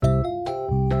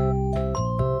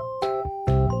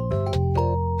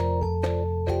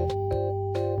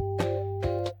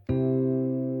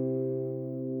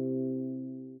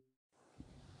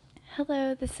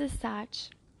Hello, this is Sach.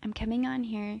 I'm coming on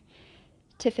here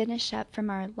to finish up from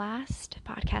our last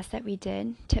podcast that we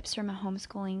did, Tips from a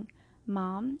Homeschooling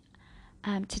Mom.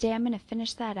 Today I'm going to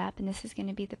finish that up, and this is going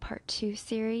to be the part 2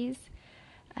 series.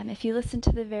 If you listen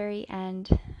to the very end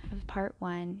of part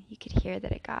 1, you could hear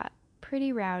that it got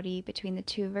pretty rowdy between the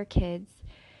two of our kids.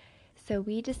 So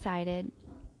we decided,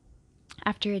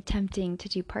 after attempting to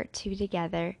do part 2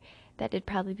 together, that it'd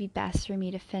probably be best for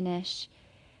me to finish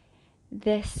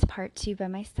this part 2 by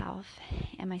myself,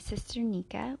 and my sister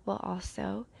Nika will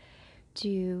also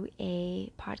do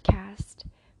a podcast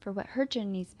for what her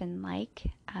journey's been like.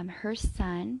 Her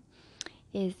son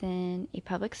is in a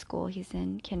public school. He's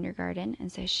in kindergarten, and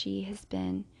so she has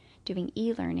been doing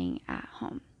e-learning at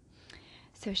home.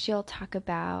 So she'll talk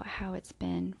about how it's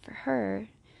been for her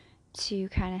to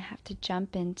kind of have to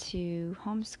jump into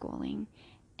homeschooling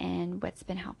and what's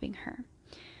been helping her.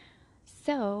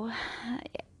 So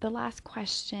the last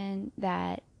question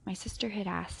that my sister had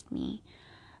asked me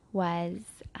was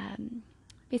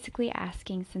basically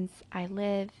asking, since I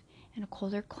live in a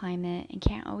colder climate and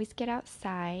can't always get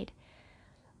outside,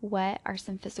 what are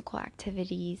some physical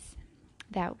activities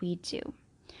that we do?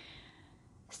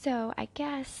 So I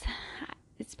guess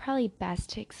it's probably best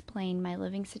to explain my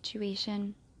living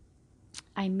situation.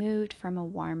 I moved from a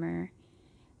warmer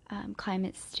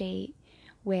climate state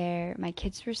where my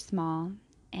kids were small,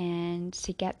 and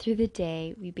to get through the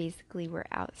day, we basically were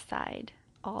outside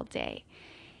all day.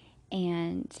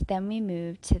 And then we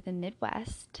moved to the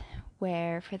Midwest,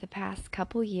 where for the past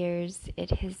couple years,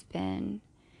 it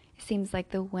seems like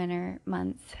the winter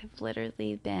months have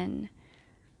literally been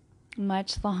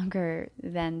much longer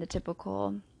than the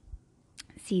typical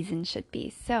season should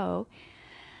be. So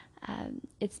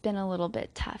it's been a little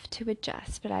bit tough to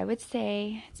adjust, but I would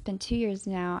say it's been 2 years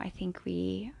now. I think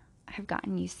we have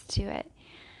gotten used to it.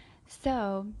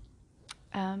 So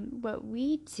what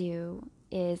we do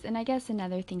is, and I guess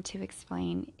another thing to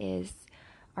explain is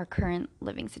our current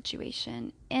living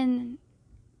situation in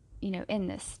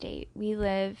this state. We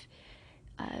live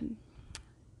kind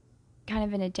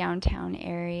of in a downtown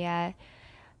area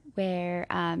where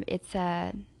it's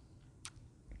a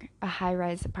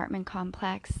high-rise apartment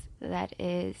complex that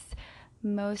is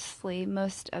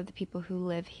most of the people who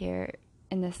live here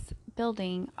in this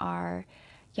building are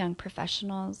young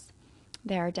professionals.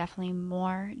 There are definitely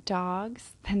more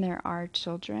dogs than there are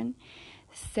children.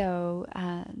 So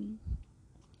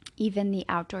even the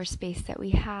outdoor space that we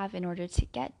have, in order to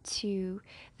get to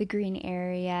the green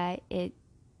area, it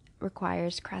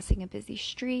requires crossing a busy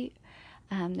street.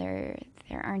 There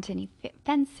aren't any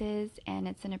fences, and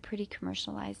it's in a pretty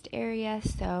commercialized area.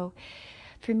 So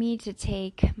for me to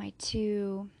take my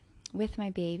two with my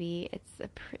baby,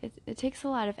 it takes a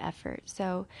lot of effort.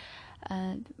 So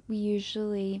we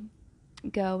usually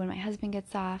go when my husband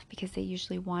gets off, because they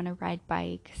usually want to ride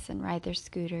bikes and ride their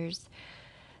scooters.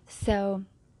 So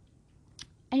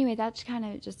anyway, that kind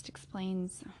of just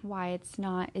explains why it's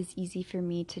not as easy for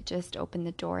me to just open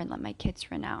the door and let my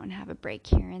kids run out and have a break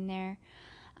here and there.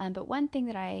 But one thing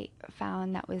that I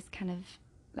found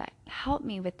that helped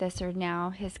me with this, or now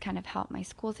has kind of helped my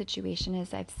school situation,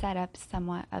 is I've set up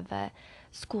somewhat of a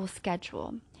school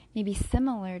schedule, maybe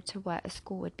similar to what a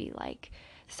school would be like.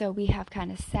 So we have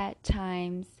kind of set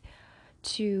times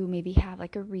to maybe have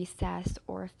like a recess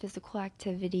or a physical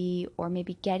activity, or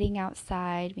maybe getting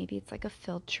outside. Maybe it's like a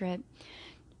field trip.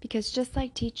 Because just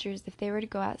like teachers, if they were to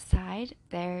go outside,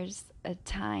 there's a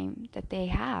time that they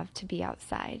have to be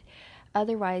outside.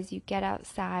 Otherwise, you get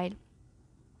outside,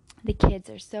 the kids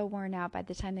are so worn out by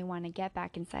the time they want to get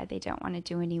back inside, they don't want to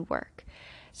do any work.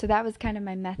 So that was kind of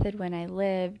my method when I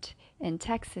lived in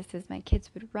Texas, is my kids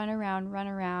would run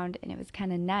around, and it was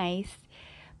kind of nice.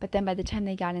 But then by the time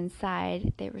they got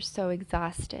inside, they were so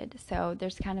exhausted. So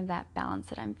there's kind of that balance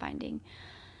that I'm finding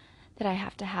that I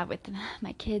have to have with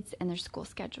my kids and their school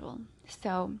schedule.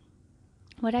 So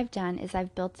what I've done is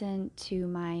I've built into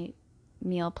my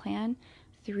meal plan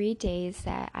 3 days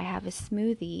that I have a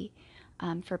smoothie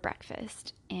for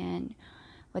breakfast. And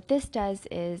what this does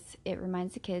is it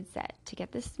reminds the kids that to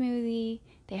get the smoothie,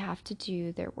 they have to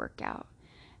do their workout.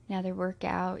 Now, their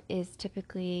workout is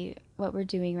typically, what we're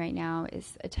doing right now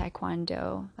is a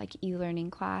taekwondo, like e-learning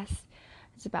class.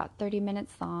 It's about 30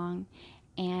 minutes long,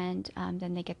 and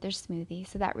then they get their smoothie.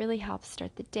 So that really helps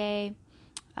start the day.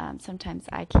 Sometimes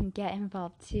I can get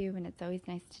involved too, and it's always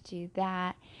nice to do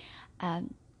that.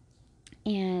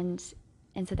 And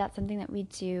so that's something that we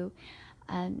do.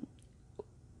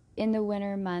 In the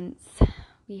winter months,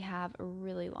 we have a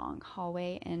really long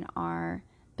hallway in our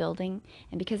building,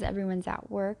 and because everyone's at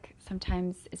work,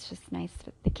 sometimes it's just nice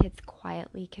that the kids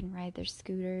quietly can ride their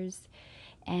scooters,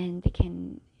 and they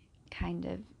can kind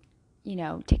of,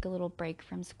 take a little break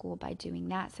from school by doing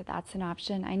that. So that's an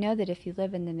option. I know that if you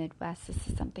live in the Midwest, this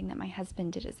is something that my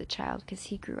husband did as a child because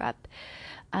he grew up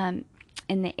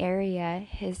in the area.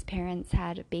 His parents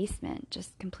had a basement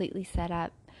just completely set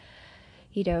up,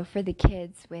 for the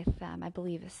kids with, I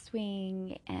believe, a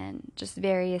swing and just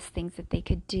various things that they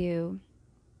could do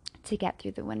to get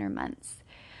through the winter months.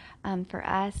 For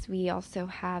us, we also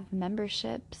have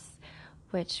memberships,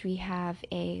 which we have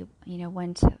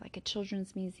one to like a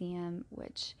children's museum,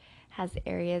 which has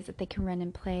areas that they can run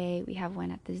and play. We have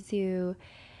one at the zoo,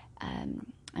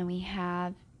 and we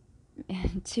have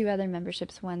two other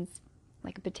memberships. One's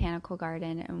like a botanical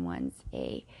garden, and one's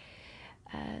a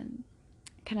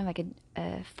kind of like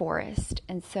a forest.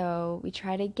 And so we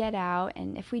try to get out,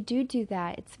 and if we do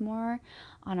that, it's more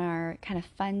on our kind of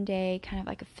fun day, kind of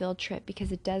like a field trip,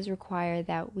 because it does require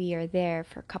that we are there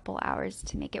for a couple hours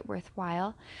to make it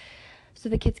worthwhile, so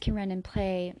the kids can run and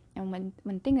play. And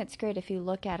one thing that's great, if you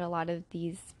look at a lot of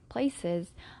these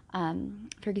places,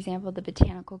 for example, the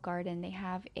botanical garden, they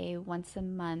have a once a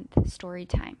month story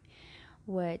time,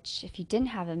 which if you didn't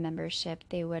have a membership,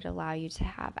 they would allow you to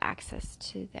have access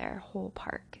to their whole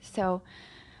park. So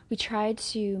we try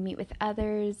to meet with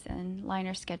others and line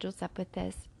our schedules up with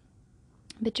this.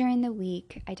 But during the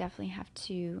week, I definitely have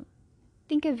to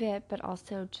think of it, but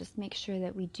also just make sure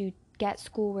that we do get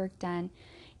schoolwork done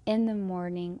in the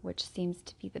morning, which seems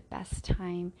to be the best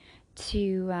time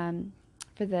to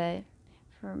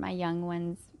for my young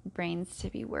ones' brains to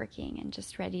be working and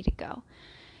just ready to go.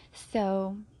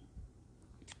 So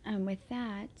with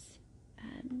that,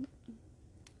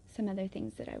 some other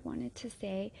things that I wanted to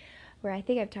say, where I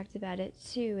think I've talked about it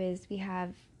too, is we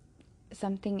have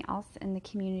something else in the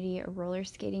community. A roller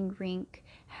skating rink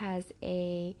has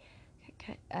they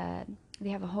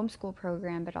have a homeschool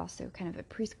program, but also kind of a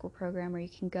preschool program where you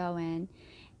can go in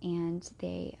and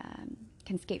they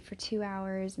can skate for 2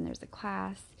 hours, and there's a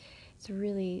class. It's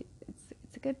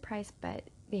a good price, but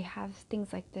they have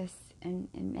things like this in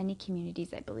many communities,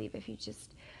 I believe, if you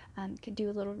just could do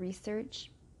a little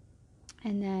research.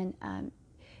 And then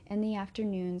in the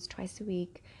afternoons, twice a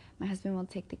week, my husband will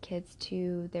take the kids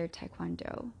to their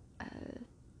Taekwondo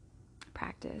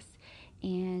practice.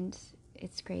 And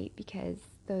it's great because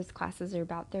those classes are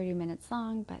about 30 minutes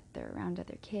long, but they're around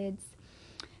other kids.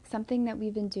 Something that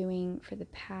we've been doing for the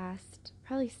past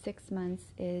probably 6 months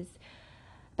is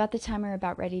about the time we're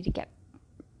about ready to get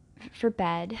for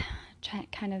bed,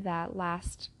 kind of that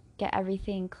last, get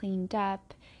everything cleaned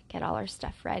up, get all our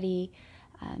stuff ready,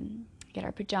 get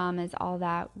our pajamas, all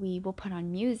that, we will put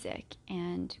on music,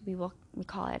 and we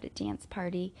call it a dance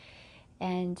party,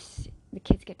 and the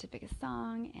kids get to pick a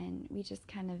song, and we just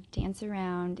kind of dance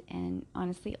around, and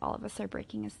honestly, all of us are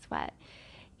breaking a sweat,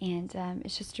 and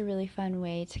it's just a really fun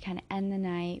way to kind of end the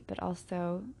night, but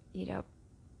also,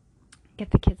 get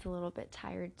the kids a little bit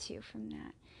tired too from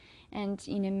that. And,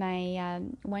 my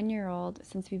 1-year-old,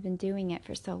 since we've been doing it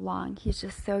for so long, he's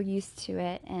just so used to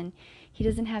it. And he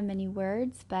doesn't have many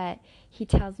words, but he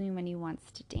tells me when he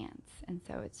wants to dance. And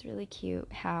so it's really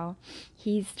cute how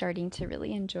he's starting to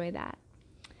really enjoy that.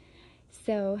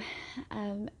 So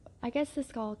I guess this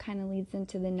all kind of leads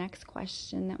into the next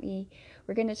question that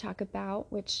we're going to talk about,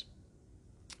 which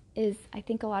is, I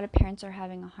think a lot of parents are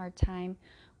having a hard time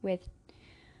with,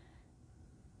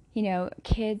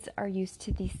 kids are used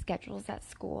to these schedules at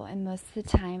school, and most of the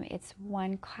time it's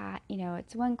one class,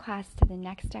 to the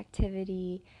next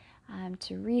activity,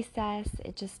 to recess.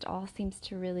 It just all seems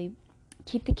to really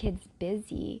keep the kids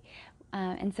busy.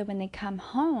 And so when they come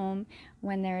home,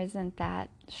 when there isn't that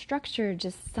structure,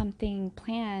 just something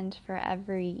planned for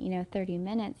every, 30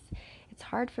 minutes, it's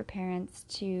hard for parents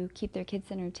to keep their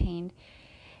kids entertained.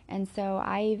 And so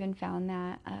I even found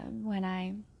that when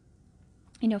I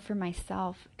for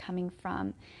myself, coming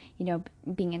from,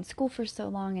 being in school for so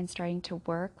long and starting to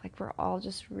work, like we're all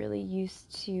just really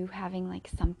used to having like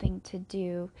something to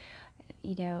do,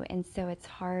 and so it's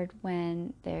hard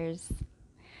when there's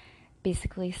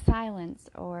basically silence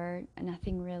or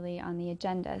nothing really on the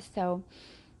agenda. So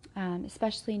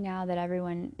especially now that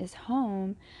everyone is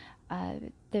home,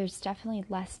 there's definitely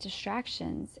less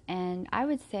distractions. And I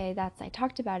would say I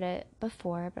talked about it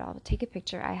before, but I'll take a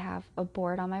picture. I have a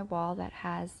board on my wall that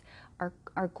has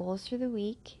our goals for the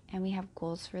week, and we have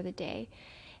goals for the day.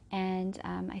 And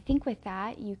I think with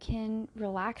that, you can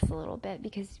relax a little bit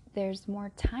because there's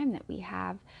more time that we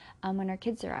have when our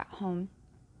kids are at home.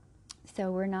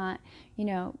 So we're not,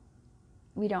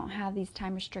 we don't have these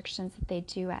time restrictions that they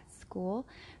do at school.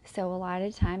 So a lot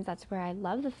of times that's where I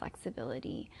love the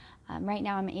flexibility. Right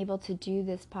now I'm able to do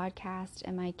this podcast,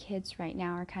 and my kids right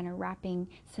now are kind of wrapping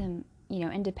some,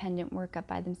 independent work up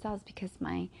by themselves because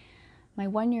my my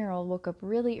 1-year-old woke up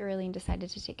really early and decided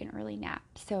to take an early nap.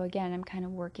 So again, I'm kind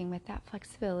of working with that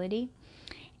flexibility,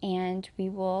 and we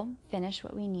will finish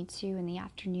what we need to in the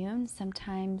afternoon.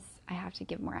 Sometimes I have to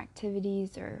give more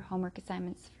activities or homework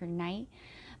assignments for night,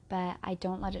 but I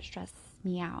don't let it stress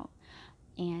me out.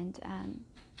 And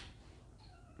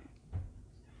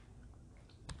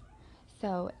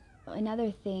so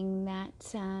another thing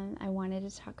that I wanted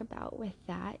to talk about with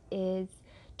that is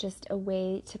just a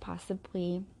way to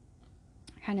possibly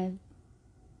kind of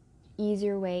ease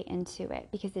your way into it,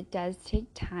 because it does take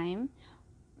time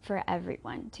for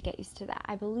everyone to get used to that.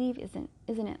 I believe isn't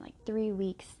it like 3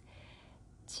 weeks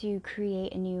to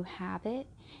create a new habit?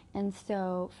 And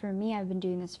so for me, I've been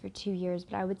doing this for 2 years,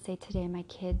 but I would say today my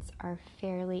kids are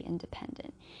fairly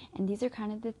independent. And these are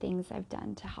kind of the things I've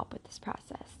done to help with this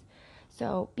process.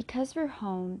 So because we're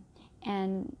home,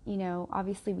 and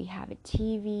obviously we have a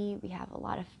TV, we have a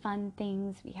lot of fun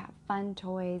things, we have fun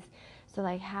toys. So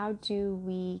like, how do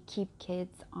we keep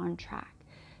kids on track?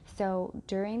 So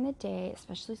during the day,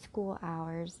 especially school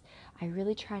hours, I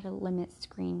really try to limit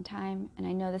screen time. And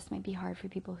I know this might be hard for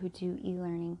people who do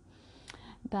e-learning,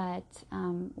 but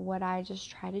what I just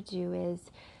try to do is,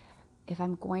 if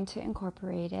I'm going to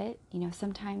incorporate it,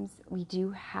 sometimes we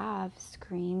do have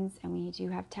screens and we do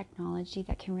have technology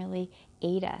that can really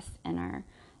aid us in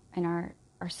our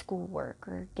schoolwork,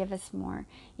 or give us more,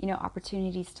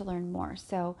 opportunities to learn more.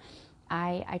 So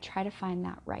I try to find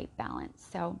that right balance.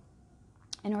 So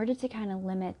in order to kind of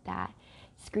limit that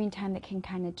screen time that can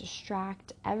kind of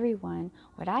distract everyone,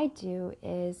 what I do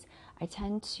is I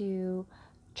tend to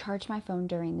charge my phone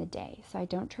during the day. So I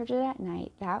don't charge it at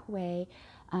night. That way,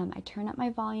 I turn up my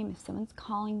volume. If someone's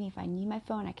calling me, if I need my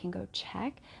phone, I can go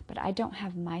check. But I don't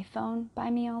have my phone by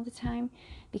me all the time,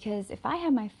 because if I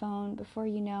have my phone, before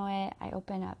you know it, I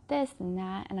open up this and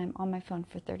that, and I'm on my phone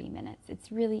for 30 minutes.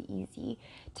 It's really easy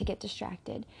to get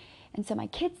distracted. And so my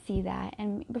kids see that,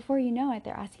 and before you know it,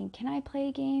 they're asking, can I play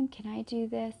a game? Can I do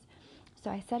this?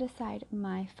 So I set aside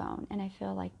my phone, and I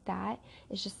feel like that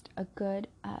is just a good,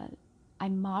 I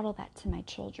model that to my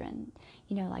children,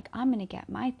 like, I'm going to get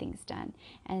my things done.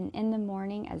 And in the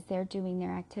morning, as they're doing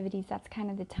their activities, that's kind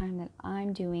of the time that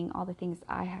I'm doing all the things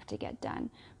I have to get done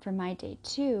for my day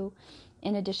too,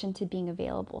 in addition to being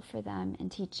available for them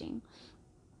and teaching.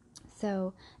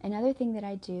 So another thing that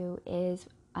I do is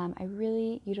I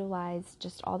really utilize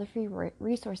just all the free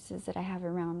resources that I have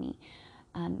around me.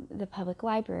 The public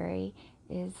library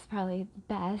is probably the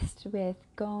best with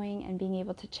going and being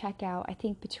able to check out. I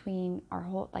think between our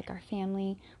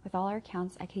family, with all our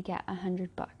accounts, I could get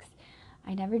 100 books.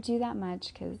 I never do that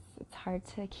much because it's hard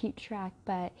to keep track,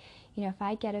 but if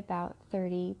I get about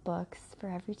 30 books for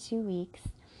every 2 weeks,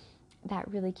 that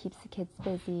really keeps the kids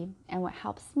busy. And what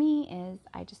helps me is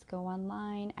I just go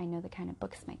online. I know the kind of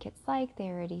books my kids like.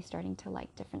 They're already starting to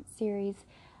like different series.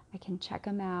 I can check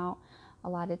them out. A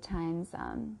lot of times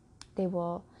they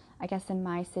will, I guess in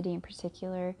my city in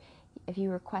particular, if you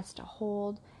request a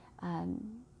hold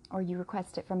or you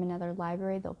request it from another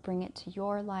library, they'll bring it to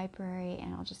your library,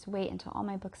 and I'll just wait until all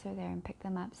my books are there and pick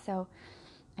them up. So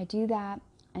I do that.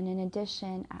 And in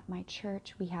addition, at my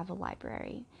church, we have a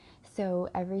library. So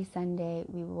every Sunday,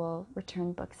 we will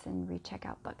return books and recheck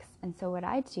out books. And so what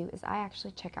I do is I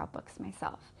actually check out books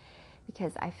myself,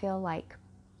 because I feel like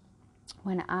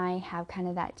when I have kind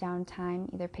of that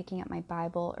downtime, either picking up my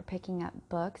Bible or picking up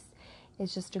books,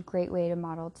 is just a great way to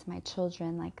model to my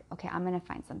children, like, okay, I'm going to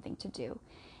find something to do.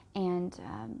 And,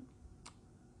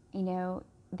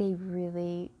 they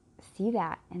really see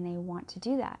that and they want to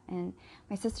do that. And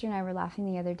my sister and I were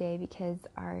laughing the other day because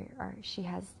she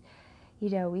has,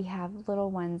 we have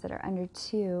little ones that are under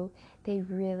 2. They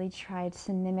really tried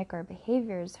to mimic our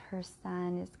behaviors. Her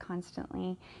son is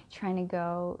constantly trying to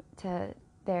go to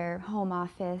their home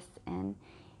office and,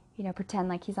 pretend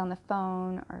like he's on the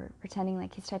phone, or pretending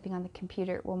like he's typing on the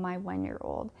computer. Well, my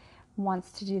 1-year-old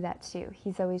wants to do that too.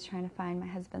 He's always trying to find my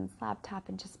husband's laptop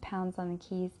and just pounds on the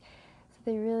keys.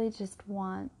 They really just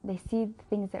they see the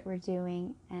things that we're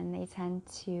doing, and they tend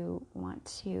to want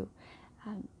to,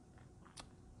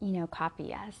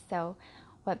 copy us. So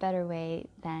what better way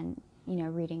than,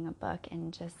 reading a book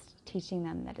and just teaching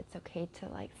them that it's okay to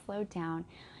slow down.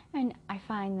 And I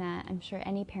find that, I'm sure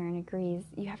any parent agrees,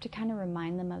 you have to kind of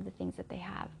remind them of the things that they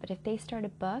have. But if they start a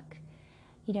book,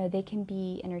 they can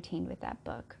be entertained with that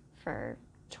book for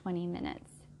 20 minutes.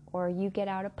 Or you get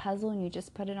out a puzzle and you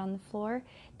just put it on the floor,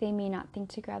 they may not think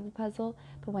to grab the puzzle,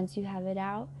 but once you have it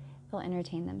out, they'll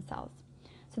entertain themselves.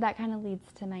 So that kind of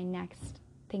leads to my next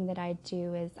thing that I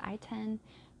do is I tend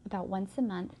about once a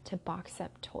month to box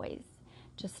up toys.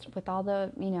 Just with all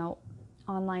the,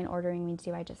 online ordering me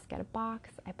do. I just get a box,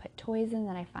 I put toys in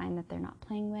that I find that they're not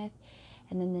playing with,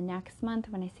 and then the next month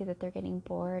when I see that they're getting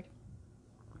bored,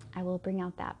 I will bring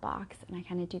out that box and I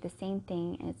kind of do the same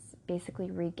thing. It's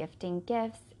basically re-gifting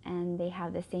gifts, and they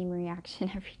have the same reaction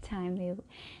every time.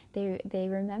 They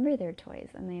remember their toys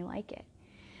and they like it.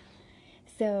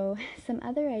 So some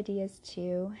other ideas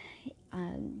too,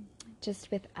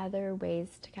 just with other ways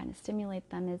to kind of stimulate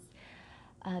them, is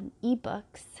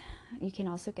ebooks. You can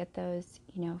also get those,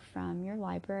 from your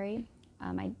library.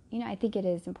 I think it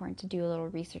is important to do a little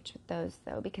research with those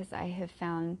though, because I have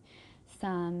found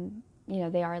some,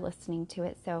 they are listening to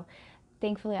it. So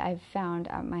thankfully I've found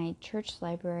at my church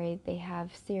library, they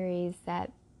have series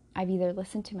that I've either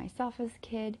listened to myself as a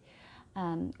kid.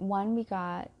 One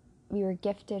we were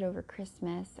gifted over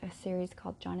Christmas, a series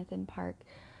called Jonathan Park.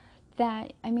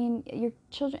 That, your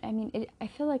children, I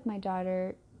feel like my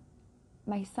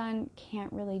son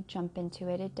can't really jump into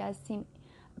it. It does seem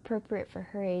appropriate for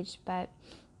her age, but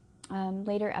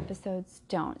later episodes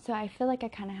don't. So I feel like I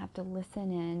kind of have to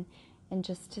listen in and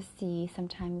just to see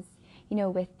sometimes,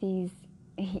 with these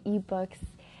ebooks,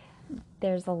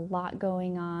 there's a lot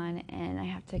going on, and I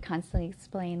have to constantly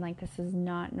explain, like, this is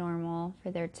not normal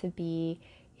for there to be,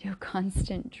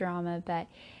 constant drama. But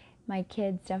my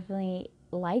kids definitely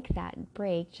like that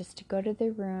break, just to go to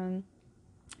their room.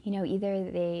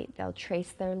 Either they'll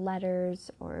trace their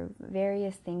letters or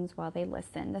various things while they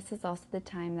listen. This is also the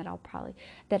time that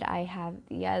I have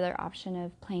the other option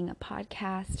of playing a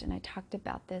podcast, and I talked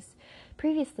about this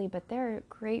previously, but there are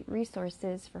great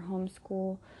resources for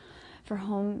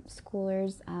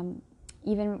homeschoolers,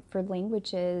 even for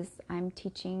languages. I'm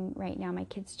teaching right now my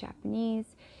kids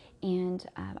Japanese, and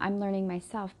I'm learning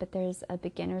myself, but there's a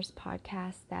beginner's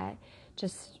podcast that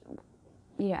just,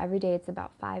 every day it's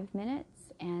about 5 minutes,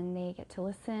 and they get to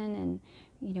listen, and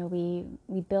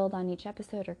we build on each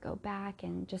episode or go back,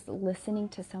 and just listening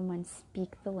to someone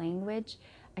speak the language.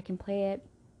 I can play it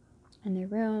in their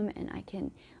room, and I can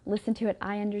listen to it.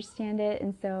 I understand it,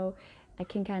 and so I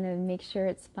can kind of make sure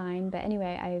it's fine. But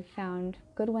anyway, I've found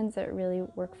good ones that really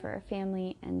work for a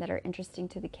family and that are interesting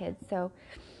to the kids. So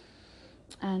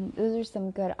those are some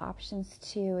good options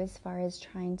too, as far as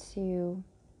trying to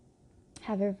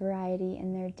have a variety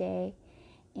in their day.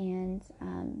 And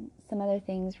some other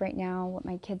things right now, what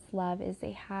my kids love is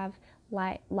they have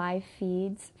live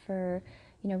feeds for,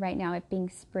 right now it being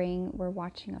spring, we're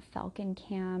watching a falcon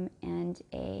cam and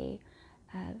a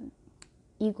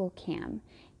eagle cam.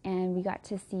 And we got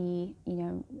to see,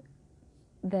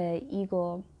 the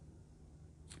eagle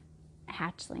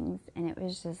hatchlings, and it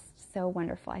was just so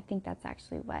wonderful. I think that's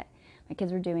actually what my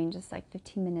kids were doing just like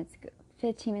 15 minutes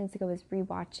ago was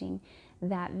rewatching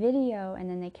that video, and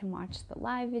then they can watch the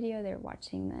live video. They're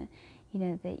watching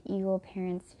the eagle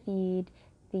parents feed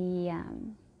the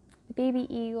baby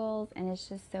eagles, and it's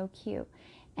just so cute,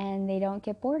 and they don't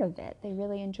get bored of it. They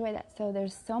really enjoy that. So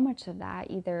there's so much of that,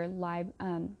 either live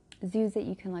zoos that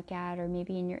you can look at, or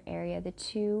maybe in your area. The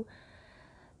two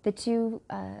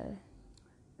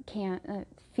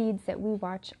feeds that we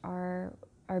watch are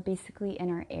basically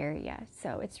in our area.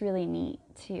 So it's really neat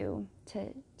to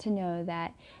know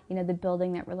that, the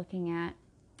building that we're looking at,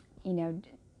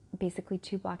 basically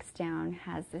 2 blocks down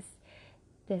has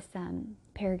this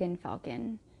peregrine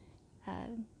falcon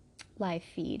live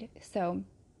feed. So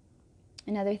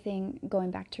another thing, going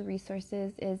back to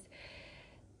resources, is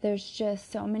there's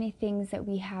just so many things that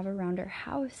we have around our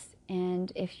house,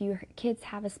 and if your kids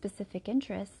have a specific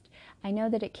interest, I know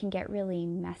that it can get really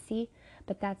messy,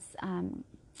 but that's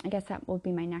I guess that will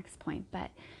be my next point. But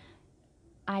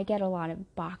I get a lot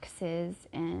of boxes,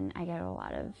 and I get a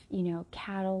lot of,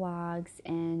 catalogs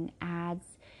and ads.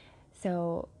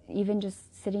 So even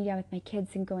just sitting down with my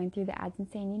kids and going through the ads and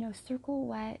saying, circle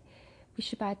what we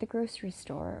should buy at the grocery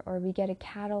store, or we get a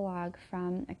catalog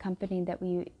from a company that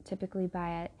we typically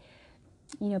buy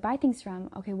things from.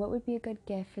 Okay, what would be a good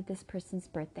gift for this person's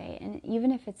birthday? And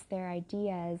even if it's their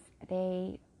ideas,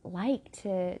 they like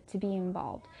to be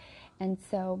involved. And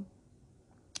so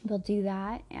we'll do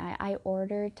that. I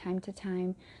order time to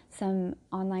time some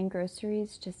online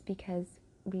groceries just because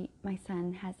my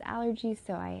son has allergies.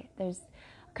 So there's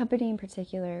a company in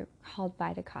particular called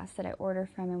Vitacost that I order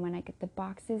from, and when I get the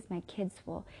boxes, my kids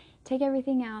will take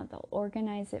everything out, they'll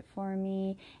organize it for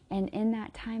me, and in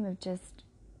that time of just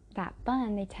that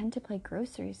fun, they tend to play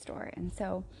grocery store. And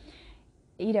so,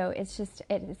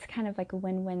 it's kind of like a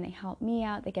win-win. They help me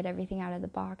out, they get everything out of the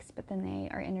box, but then they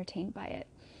are entertained by it.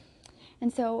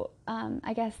 And so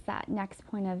I guess that next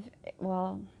point of,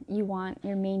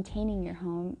 you're maintaining your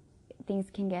home. Things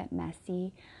can get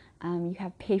messy. You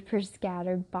have paper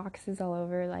scattered, boxes all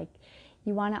over. Like,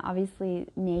 you want to obviously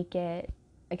make it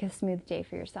like a smooth day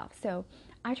for yourself. So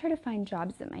I try to find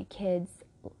jobs that my kids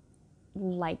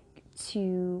like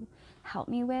to help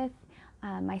me with.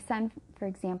 My son, for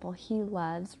example, he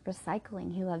loves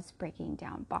recycling. He loves breaking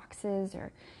down boxes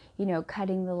or,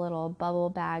 cutting the little bubble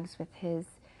bags with his,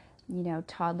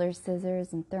 toddler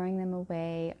scissors and throwing them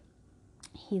away.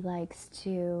 He likes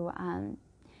to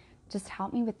just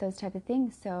help me with those type of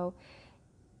things. So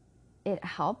it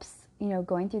helps,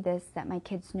 going through this, that my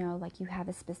kids know, like, you have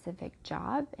a specific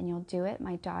job and you'll do it.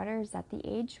 My daughter is at the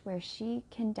age where she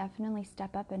can definitely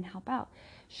step up and help out.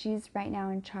 She's right now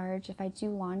in charge. If I do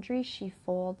laundry, she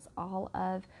folds all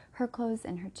of her clothes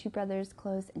and her two brothers'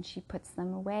 clothes and she puts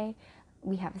them away.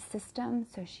 We have a system,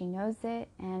 so she knows it.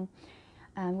 And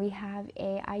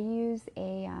I use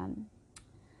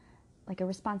like a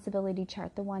responsibility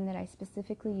chart. The one that I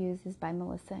specifically use is by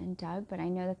Melissa and Doug, but I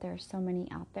know that there are so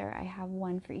many out there. I have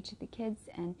one for each of the kids,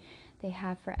 and they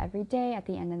have for every day. At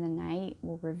the end of the night,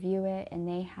 we'll review it, and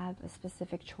they have a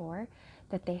specific chore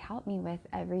that they help me with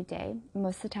every day.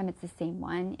 Most of the time it's the same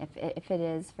one. If it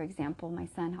is, for example, my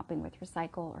son helping with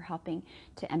recycle or helping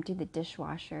to empty the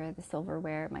dishwasher, the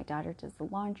silverware, my daughter does the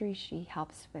laundry, she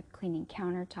helps with cleaning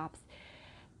countertops,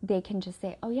 they can just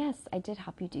say, oh yes, I did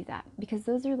help you do that, because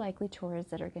those are likely chores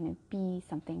that are going to be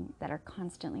something that are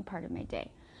constantly part of my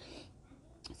day.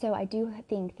 So I do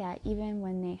think that even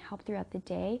when they help throughout the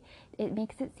day, it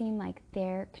makes it seem like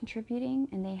they're contributing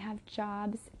and they have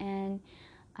jobs, and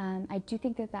I do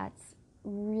think that that's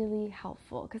really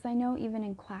helpful, because I know even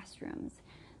in classrooms,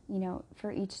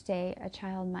 for each day a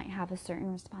child might have a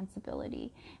certain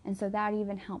responsibility, and so that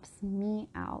even helps me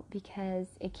out, because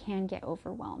it can get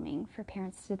overwhelming for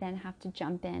parents to then have to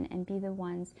jump in and be the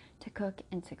ones to cook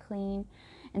and to clean.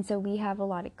 And so we have a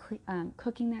lot of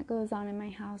cooking that goes on in my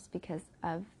house because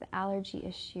of the allergy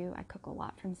issue. I cook a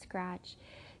lot from scratch,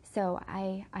 so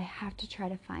I have to try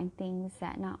to find things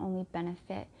that not only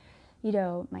benefit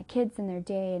my kids in their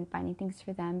day and finding things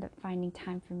for them, but finding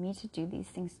time for me to do these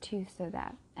things too, so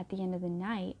that at the end of the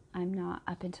night, I'm not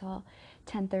up until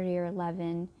 10:30 or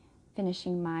 11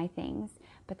 finishing my things,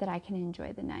 but that I can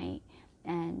enjoy the night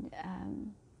and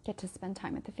get to spend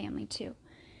time with the family too.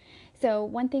 So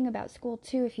one thing about school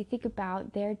too, if you think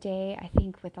about their day, I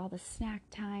think with all the snack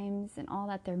times and all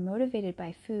that, they're motivated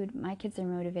by food. My kids are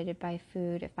motivated by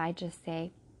food. If I just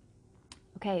say,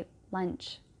 okay,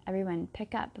 lunch, everyone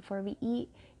pick up before we eat,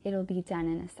 it'll be done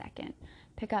in a second.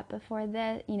 Pick up before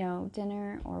the,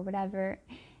 dinner or whatever.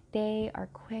 They are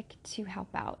quick to help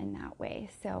out in that way.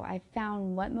 So I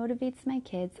found what motivates my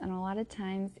kids, and a lot of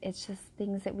times it's just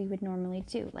things that we would normally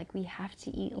do. Like, we have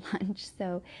to eat lunch,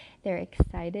 so they're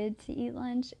excited to eat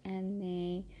lunch, and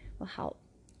they will help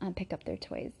pick up their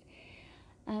toys.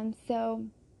 So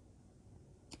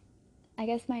I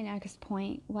guess my next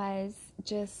point was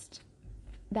just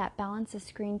that balance of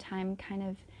screen time, kind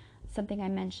of something I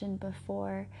mentioned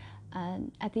before.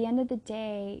 At the end of the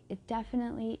day, it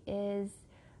definitely is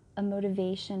a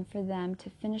motivation for them to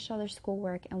finish all their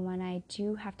schoolwork, and when I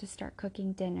do have to start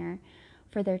cooking dinner,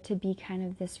 for there to be kind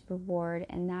of this reward,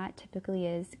 and that typically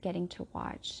is getting to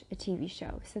watch a TV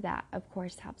show. So that, of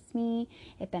course, helps me,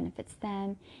 it benefits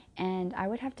them, and I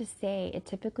would have to say it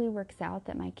typically works out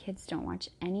that my kids don't watch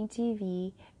any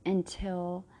TV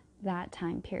until that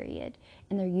time period,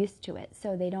 and they're used to it,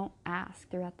 so they don't ask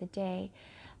throughout the day.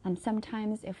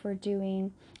 Sometimes if we're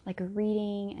doing like a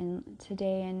reading, and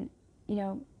today, and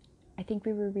I think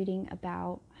we were reading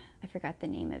about, I forgot the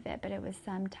name of it, but it was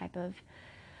some type of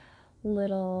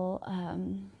little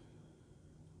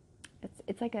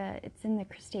it's in the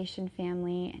crustacean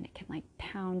family, and it can like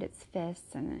pound its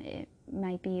fists, and it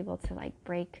might be able to like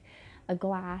break a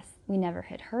glass. We never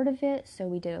had heard of it, so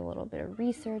we did a little bit of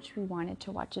research. We wanted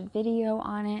to watch a video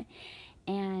on it,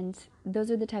 and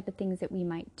those are the type of things that we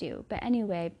might do. But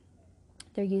anyway,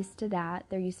 they're used to that.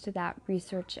 They're used to that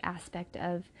research aspect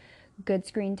of good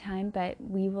screen time, but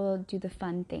we will do the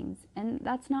fun things, and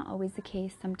that's not always the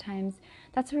case. Sometimes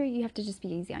that's where you have to just be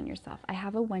easy on yourself. I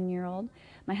have a 1-year-old.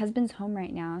 My husband's home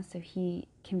right now, so he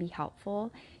can be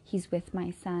helpful. He's with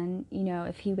my son.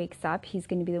 If he wakes up, he's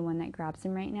going to be the one that grabs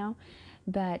him right now.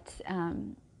 But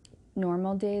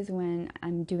normal days when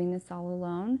I'm doing this all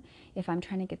alone, if I'm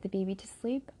trying to get the baby to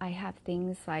sleep, I have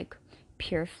things like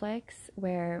PureFlix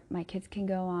where my kids can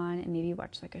go on and maybe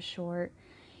watch like a short,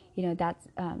 that's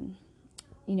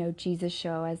Jesus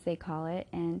show, as they call it,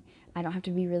 and I don't have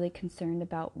to be really concerned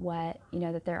about what,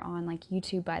 that they're on like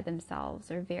YouTube by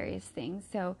themselves or various things.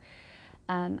 So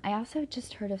I also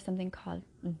just heard of something called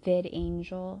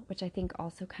VidAngel, which I think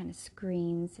also kind of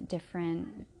screens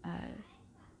different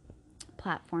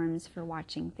platforms for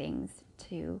watching things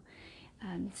to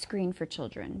screen for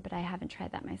children, but I haven't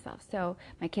tried that myself. So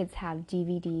my kids have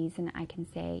DVDs, and I can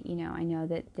say, I know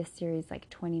that this series like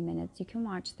 20 minutes. You can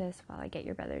watch this while I get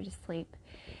your brother to sleep.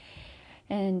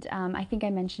 And I think I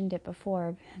mentioned it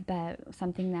before, but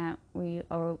something that we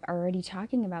are already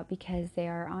talking about because they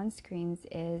are on screens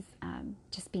is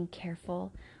just being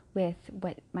careful with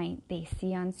what they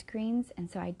see on screens.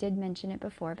 And so I did mention it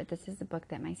before, but this is a book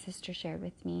that my sister shared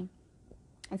with me.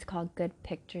 It's called Good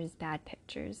Pictures, Bad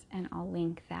Pictures, and I'll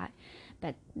link that.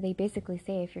 But they basically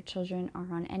say if your children are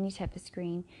on any type of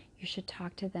screen, you should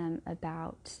talk to them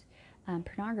about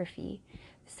pornography.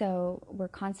 So we're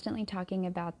constantly talking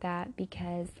about that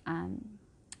because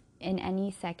in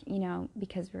any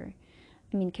because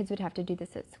kids would have to do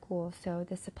this at school, so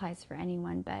this applies for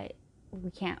anyone, but we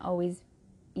can't always,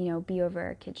 be over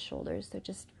our kids' shoulders. So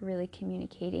just really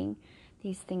communicating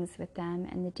these things with them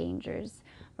and the dangers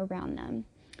around them.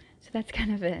 So that's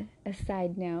kind of a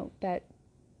side note, but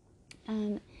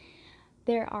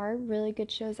there are really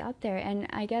good shows out there. And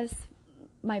I guess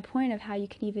my point of how you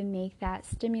can even make that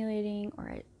stimulating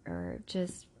or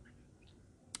just,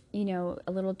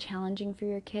 a little challenging for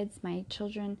your kids. My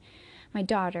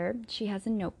daughter, she has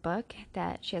a notebook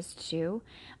that she has two,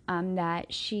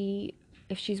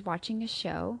 if she's watching a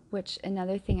show, which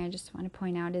another thing I just want to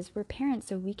point out is we're parents,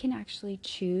 so we can actually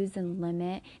choose and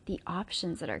limit the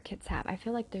options that our kids have. I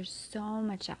feel like there's so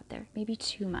much out there, maybe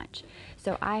too much.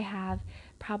 So I have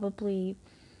probably,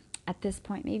 at this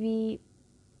point, maybe,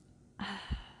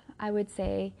 I would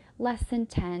say less than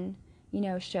 10,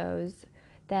 shows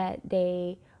that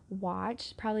they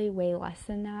watch, probably way less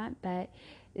than that, but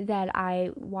that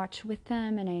I watch with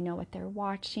them and I know what they're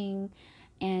watching.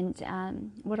 And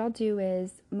what I'll do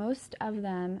is most of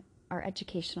them are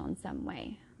educational in some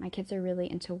way. My kids are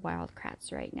really into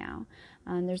Wildcrats right now.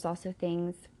 There's also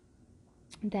things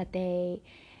that they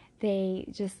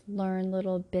just learn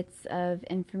little bits of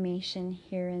information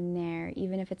here and there.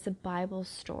 Even if it's a Bible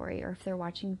story or if they're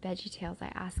watching VeggieTales,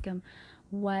 I ask them,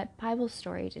 what Bible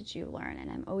story did you learn?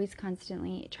 And I'm always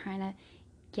constantly trying to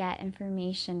get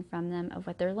information from them of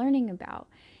what they're learning about.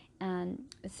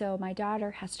 So my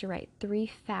daughter has to write 3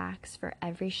 facts for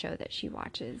every show that she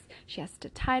watches. She has to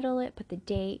title it, put the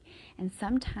date, and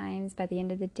sometimes by the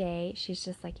end of the day, she's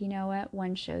just like, you know what,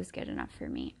 1 show's good enough for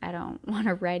me. I don't want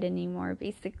to write anymore,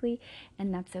 basically,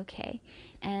 and that's okay.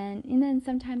 And then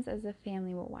sometimes as a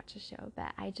family we'll watch a show,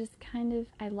 but I just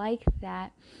I like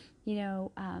that,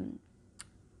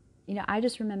 I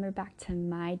just remember back to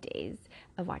my days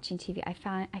of watching TV. I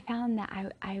found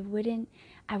that I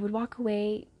would walk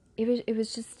away. It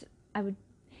was just, I would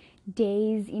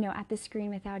daze, at the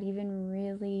screen without even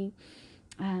really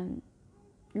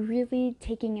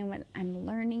taking in what I'm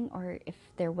learning, or if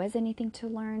there was anything to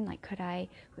learn, like could I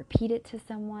repeat it to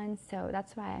someone? So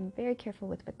that's why I'm very careful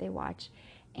with what they watch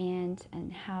and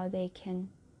how they can,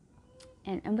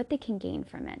 and what they can gain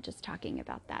from it, just talking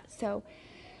about that. So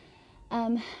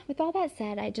with all that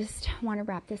said, I just want to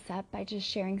wrap this up by just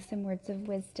sharing some words of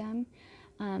wisdom.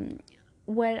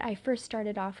 What I first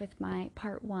started off with my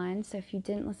part 1, so if you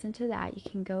didn't listen to that, you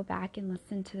can go back and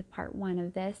listen to the part 1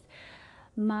 of this.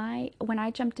 When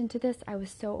I jumped into this, I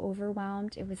was so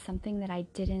overwhelmed. It was something that I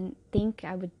didn't think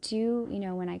I would do,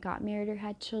 when I got married or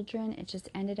had children. It just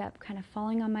ended up kind of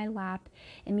falling on my lap,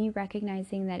 and me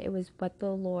recognizing that it was what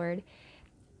the Lord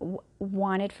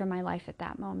wanted for my life at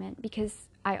that moment, because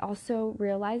I also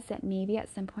realized that maybe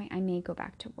at some point I may go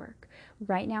back to work.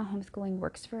 Right now, homeschooling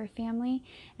works for a family,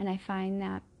 and I find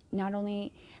that not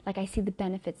only, I see the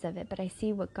benefits of it, but I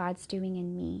see what God's doing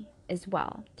in me as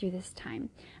well through this time.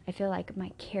 I feel like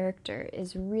my character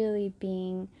is really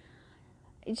being,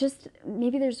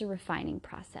 maybe there's a refining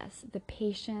process. The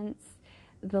patience,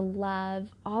 the love,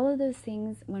 all of those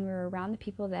things when we're around the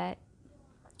people that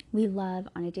we love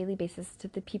on a daily basis, to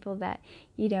the people that,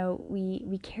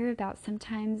 we care about.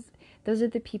 Sometimes those are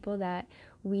the people that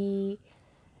we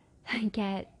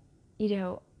get,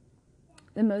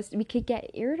 the most, we could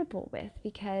get irritable with,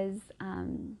 because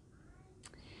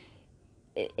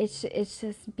it's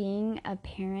just being a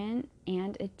parent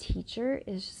and a teacher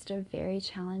is just a very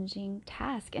challenging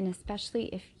task. And especially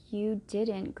if you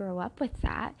didn't grow up with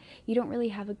that, you don't really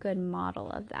have a good model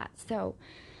of that. So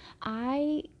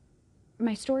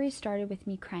my story started with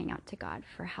me crying out to God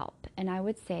for help. And I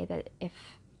would say that if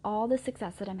all the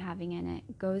success that I'm having in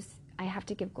it goes, I have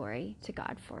to give glory to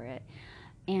God for it.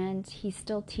 And He's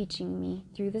still teaching me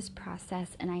through this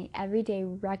process. And I every day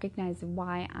recognize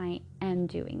why I am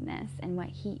doing this and what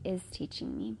He is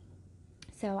teaching me.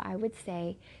 So I would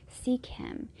say seek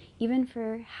him, even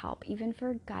for help, even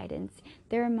for guidance.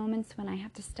 There are moments when I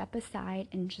have to step aside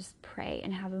and just pray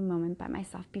and have a moment by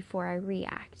myself before I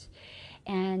react.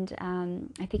 And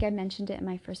I think I mentioned it in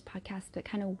my first podcast, but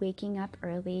kind of waking up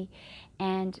early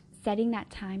and setting that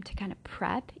time to kind of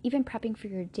prep, even prepping for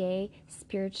your day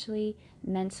spiritually,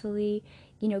 mentally,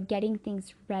 getting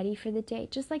things ready for the day,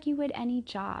 just like you would any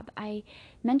job. I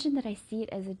mentioned that I see it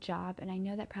as a job, and I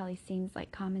know that probably seems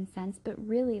like common sense, but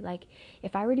really, like,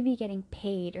 if I were to be getting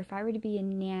paid, or if I were to be a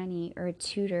nanny or a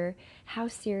tutor, how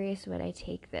serious would I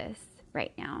take this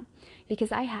right now?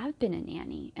 Because I have been a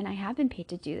nanny, and I have been paid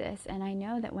to do this, and I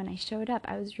know that when I showed up,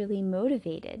 I was really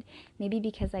motivated, maybe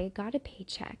because I got a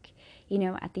paycheck,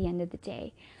 at the end of the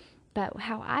day. But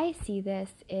how I see this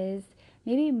is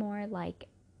maybe more like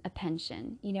a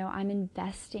pension. I'm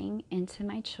investing into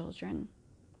my children,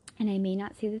 and I may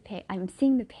not see the pay. I'm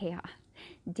seeing the payoff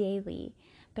daily,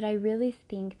 but I really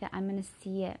think that I'm going to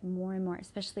see it more and more,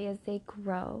 especially as they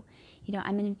grow.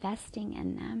 I'm investing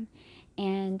in them,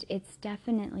 and it's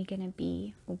definitely going to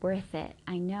be worth it.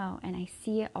 I know, and I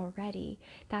see it already.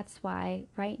 That's why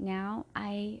right now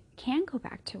I can go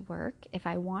back to work if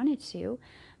I wanted to,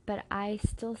 but I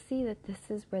still see that this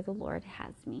is where the Lord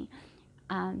has me.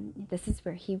 This is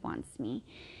where he wants me.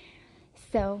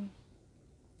 So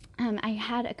I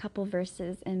had a couple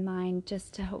verses in mind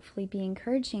just to hopefully be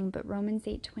encouraging, but Romans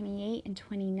 8:28 and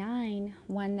 29,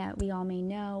 one that we all may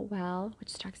know well,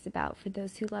 which talks about, for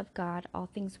those who love God, all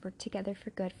things work together for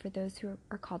good for those who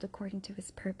are called according to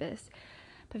his purpose.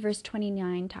 But verse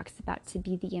 29 talks about to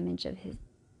be in the image of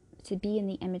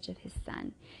his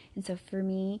son. And so for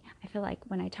me, I feel like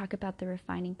when I talk about the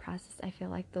refining process, I feel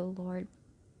like the Lord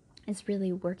is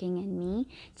really working in me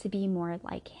to be more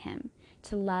like him,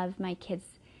 to love my kids.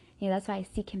 That's why I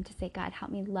seek him, to say, God,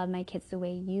 help me love my kids the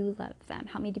way you love them.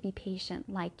 Help me to be patient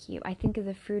like you. I think of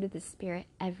the fruit of the Spirit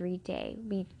every day.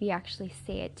 We actually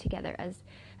say it together as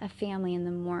a family in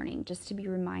the morning, just to be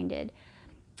reminded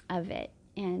of it.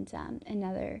 And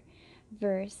another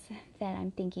verse that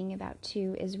I'm thinking about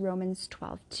too is Romans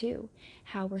 12:2,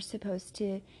 how we're supposed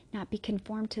to not be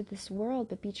conformed to this world,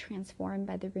 but be transformed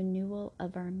by the renewal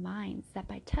of our minds, that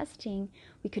by testing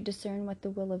we could discern what the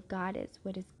will of God is,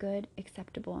 what is good,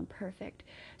 acceptable, and perfect.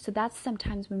 So that's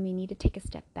sometimes when we need to take a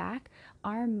step back.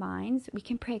 Our minds, we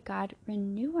can pray, God,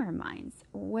 renew our minds.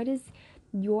 What is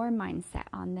your mindset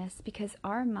on this? Because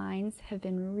our minds have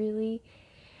been really,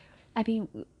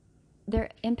 they're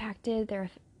impacted,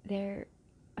 they're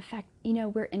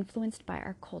we're influenced by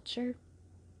our culture.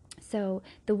 So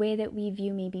the way that we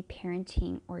view maybe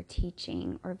parenting or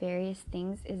teaching or various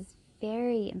things is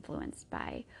very influenced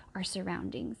by our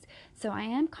surroundings. So I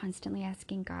am constantly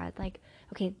asking God, like,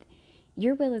 okay,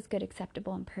 your will is good,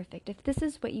 acceptable, and perfect. If this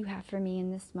is what you have for me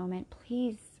in this moment,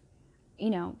 please,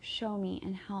 show me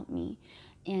and help me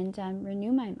and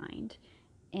renew my mind.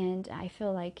 And I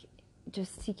feel like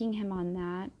just seeking him on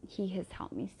that, he has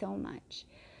helped me so much.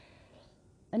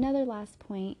 Another last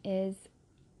point is,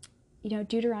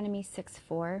 Deuteronomy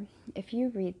 6:4. If you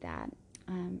read that,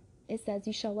 it says,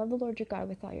 you shall love the Lord your God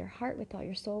with all your heart, with all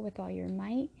your soul, with all your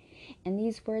might. And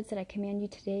these words that I command you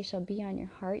today shall be on your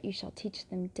heart. You shall teach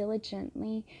them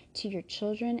diligently to your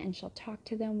children, and shall talk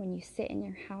to them when you sit in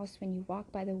your house, when you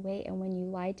walk by the way, and when you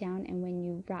lie down, and when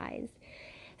you rise.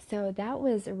 So that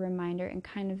was a reminder, and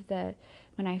kind of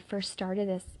when I first started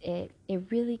this, it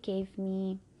really gave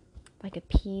me like a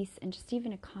peace and just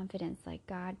even a confidence, like,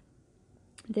 God,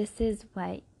 this is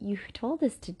what you told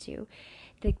us to do.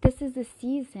 Like, this is a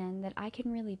season that I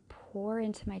can really pour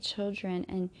into my children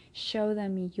and show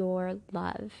them your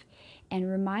love and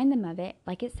remind them of it,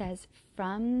 like it says,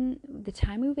 from the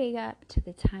time we wake up to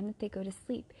the time that they go to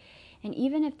sleep. And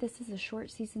even if this is a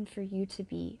short season for you to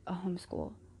be a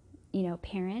homeschool,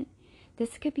 parent,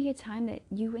 this could be a time that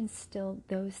you instill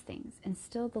those things,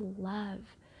 instill the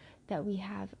love that we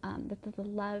have, the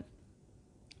love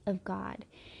of God.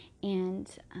 And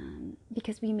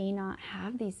because we may not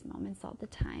have these moments all the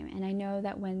time. And I know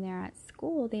that when they're at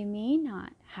school, they may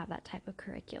not have that type of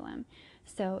curriculum.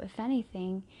 So if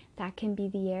anything, that can be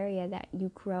the area that you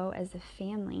grow as a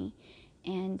family.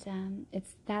 And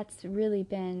that's really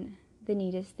been the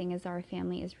neatest thing, as our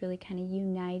family is really kind of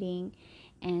uniting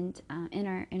and in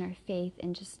our faith,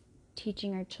 and just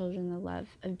teaching our children the love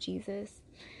of Jesus.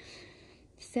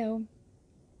 So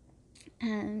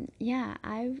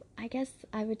I guess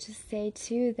I would just say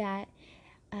too that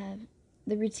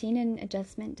the routine and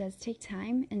adjustment does take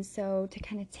time, and so to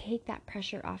kind of take that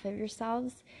pressure off of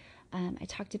yourselves, I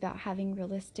talked about having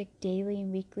realistic daily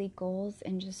and weekly goals,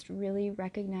 and just really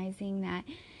recognizing that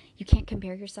you can't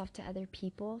compare yourself to other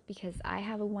people, because I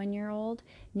have a 1-year-old.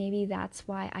 Maybe that's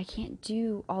why I can't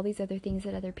do all these other things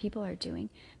that other people are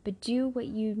doing, but do what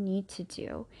you need to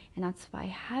do. And that's why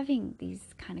having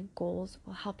these kind of goals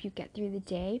will help you get through the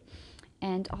day,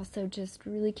 and also just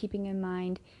really keeping in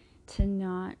mind to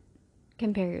not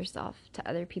compare yourself to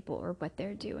other people or what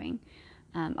they're doing.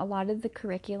 A lot of the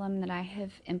curriculum that I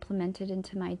have implemented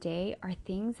into my day are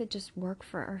things that just work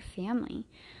for our family.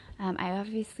 I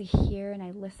obviously hear and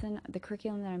I listen. The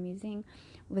curriculum that I'm using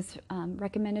was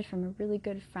recommended from a really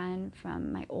good friend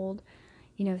from my old,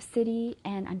 city,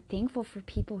 and I'm thankful for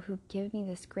people who give me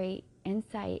this great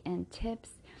insight and tips.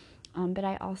 But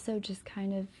I also just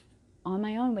kind of, on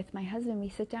my own with my husband, we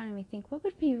sit down and we think, what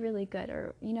would be really good?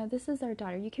 Or, this is our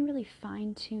daughter. You can really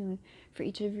fine tune for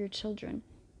each of your children.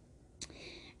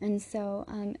 And so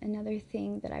another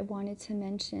thing that I wanted to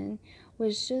mention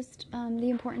was just the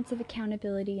importance of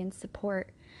accountability and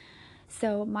support.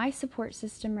 So my support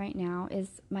system right now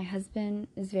is my husband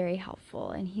is very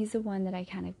helpful, and he's the one that I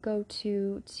kind of go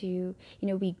to,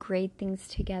 we grade things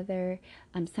together.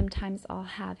 Sometimes I'll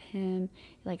have him,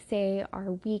 like, say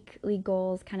our weekly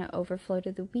goals kind of overflow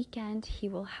to the weekend. He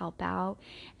will help out.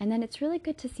 And then it's really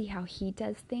good to see how he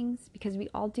does things, because we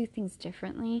all do things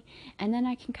differently. And then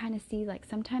I can kind of see, like,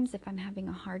 sometimes if I'm having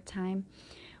a hard time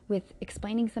with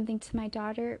explaining something to my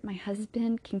daughter, my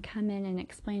husband can come in and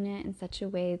explain it in such a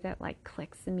way that, like,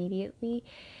 clicks immediately.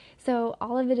 So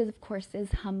all of it is, of course,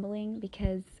 is humbling,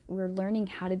 because we're learning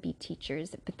how to be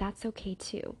teachers, but that's okay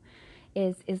too.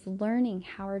 Is learning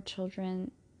how our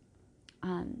children,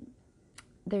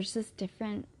 there's just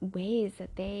different ways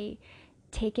that they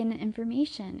take in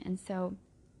information, and so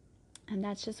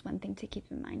that's just one thing to keep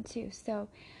in mind too. So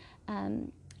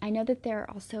I know that there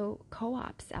are also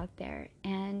co-ops out there,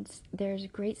 and there's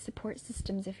great support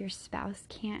systems if your spouse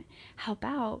can't help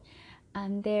out.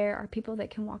 There are people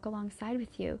that can walk alongside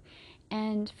with you.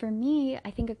 And for me, I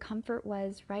think a comfort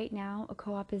was, right now, a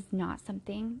co-op is not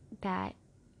something that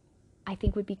I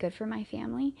think would be good for my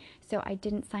family, so I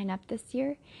didn't sign up this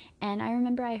year. And I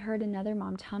remember I heard another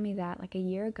mom tell me that like a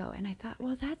year ago, and I thought,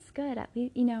 well, that's good. At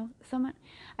least, someone,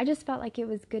 I just felt like it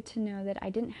was good to know that I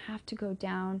didn't have to go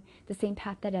down the same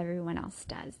path that everyone else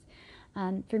does.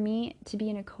 For me, to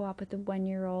be in a co-op with a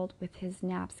 1-year-old with his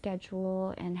nap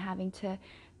schedule and having to,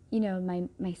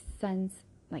 my son's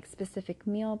like specific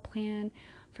meal plan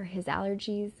for his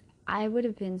allergies, I would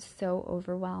have been so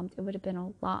overwhelmed. It would have been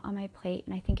a lot on my plate,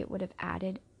 and I think it would have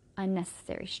added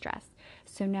unnecessary stress.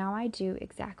 So now I do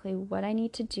exactly what I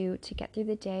need to do to get through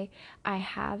the day. I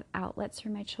have outlets for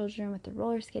my children with the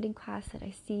roller skating class that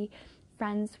I see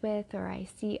friends with, or I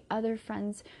see other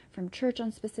friends from church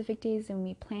on specific days, and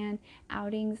we plan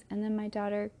outings. And then my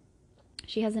daughter,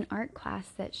 she has an art class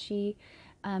that she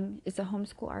is a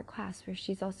homeschool art class where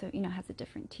she's also, has a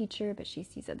different teacher, but she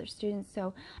sees other students.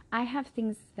 So I have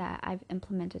things that I've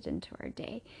implemented into our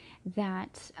day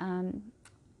that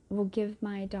will give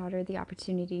my daughter the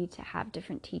opportunity to have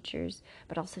different teachers,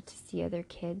 but also to see other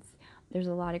kids. There's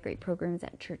a lot of great programs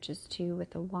at churches too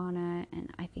with Awana,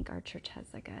 and I think our church has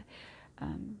like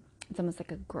it's almost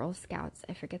like a Girl Scouts.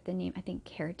 I forget the name. I think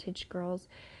Heritage Girls.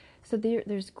 So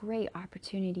there's great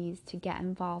opportunities to get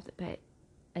involved, but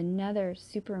another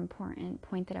super important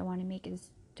point that I want to make is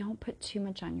don't put too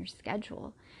much on your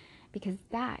schedule, because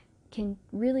that can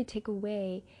really take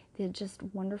away the just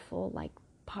wonderful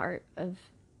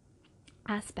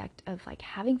aspect of like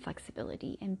having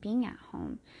flexibility and being at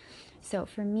home. So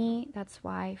for me, that's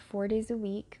why 4 days a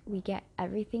week we get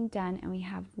everything done, and we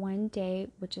have one day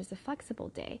which is a flexible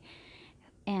day,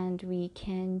 and we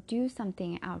can do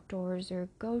something outdoors or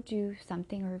go do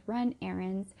something or run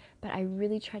errands. But I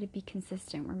really try to be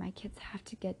consistent where my kids have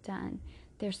to get done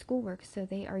their schoolwork, so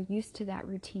they are used to that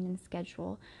routine and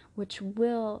schedule, which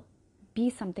will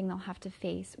be something they'll have to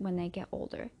face when they get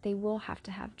older. They will have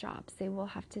to have jobs. They will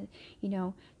have to,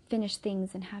 finish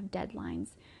things and have deadlines.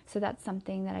 So that's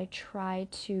something that I try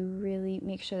to really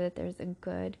make sure that there's a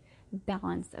good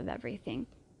balance of everything.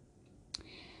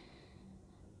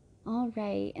 All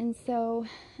right, and so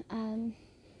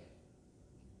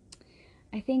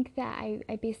I think that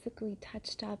I basically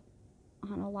touched up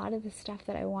on a lot of the stuff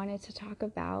that I wanted to talk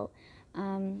about.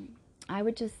 I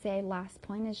would just say last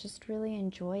point is just really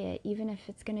enjoy it, even if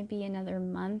it's going to be another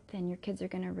month and your kids are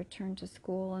going to return to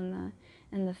school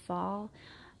in the fall,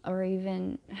 or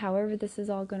even however this is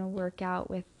all going to work out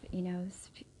with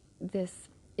this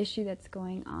issue that's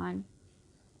going on.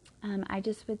 I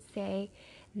just would say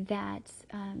that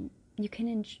you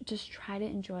can just try to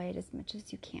enjoy it as much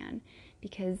as you can,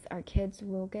 because our kids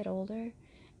will get older,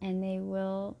 and they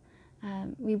will.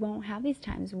 We won't have these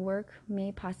times. Work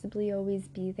may possibly always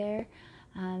be there,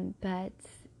 But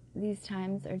these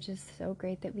times are just so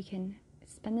great that we can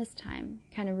spend this time,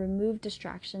 kind of remove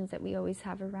distractions that we always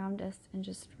have around us, and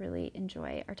just really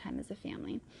enjoy our time as a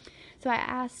family. So I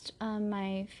asked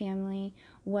my family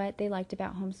what they liked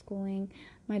about homeschooling.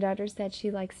 My daughter said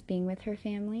she likes being with her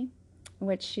family,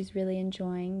 which she's really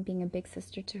enjoying, being a big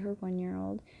sister to her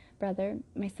 1-year-old brother.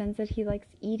 My son said he likes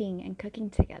eating and cooking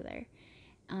together.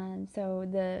 So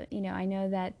I know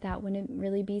that wouldn't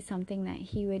really be something that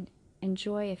he would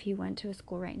enjoy if he went to a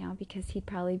school right now, because he'd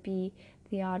probably be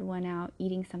the odd one out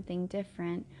eating something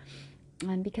different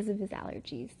because of his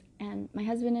allergies. And my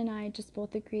husband and I just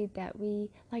both agreed that we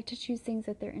like to choose things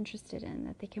that they're interested in,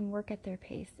 that they can work at their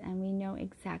pace, and we know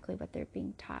exactly what they're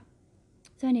being taught.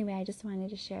 So anyway, I just wanted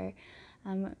to share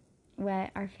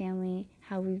what our family,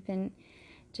 how we've been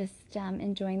just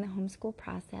enjoying the homeschool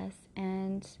process.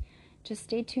 And just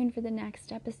stay tuned for the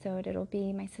next episode. It'll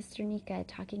be my sister Nika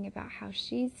talking about how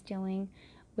she's dealing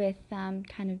with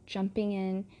kind of jumping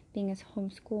in, being a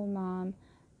homeschool mom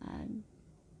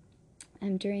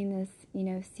during this,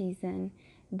 season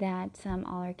that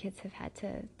all our kids have had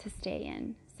to stay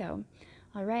in. So,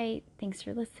 all right, thanks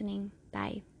for listening.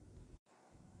 Bye.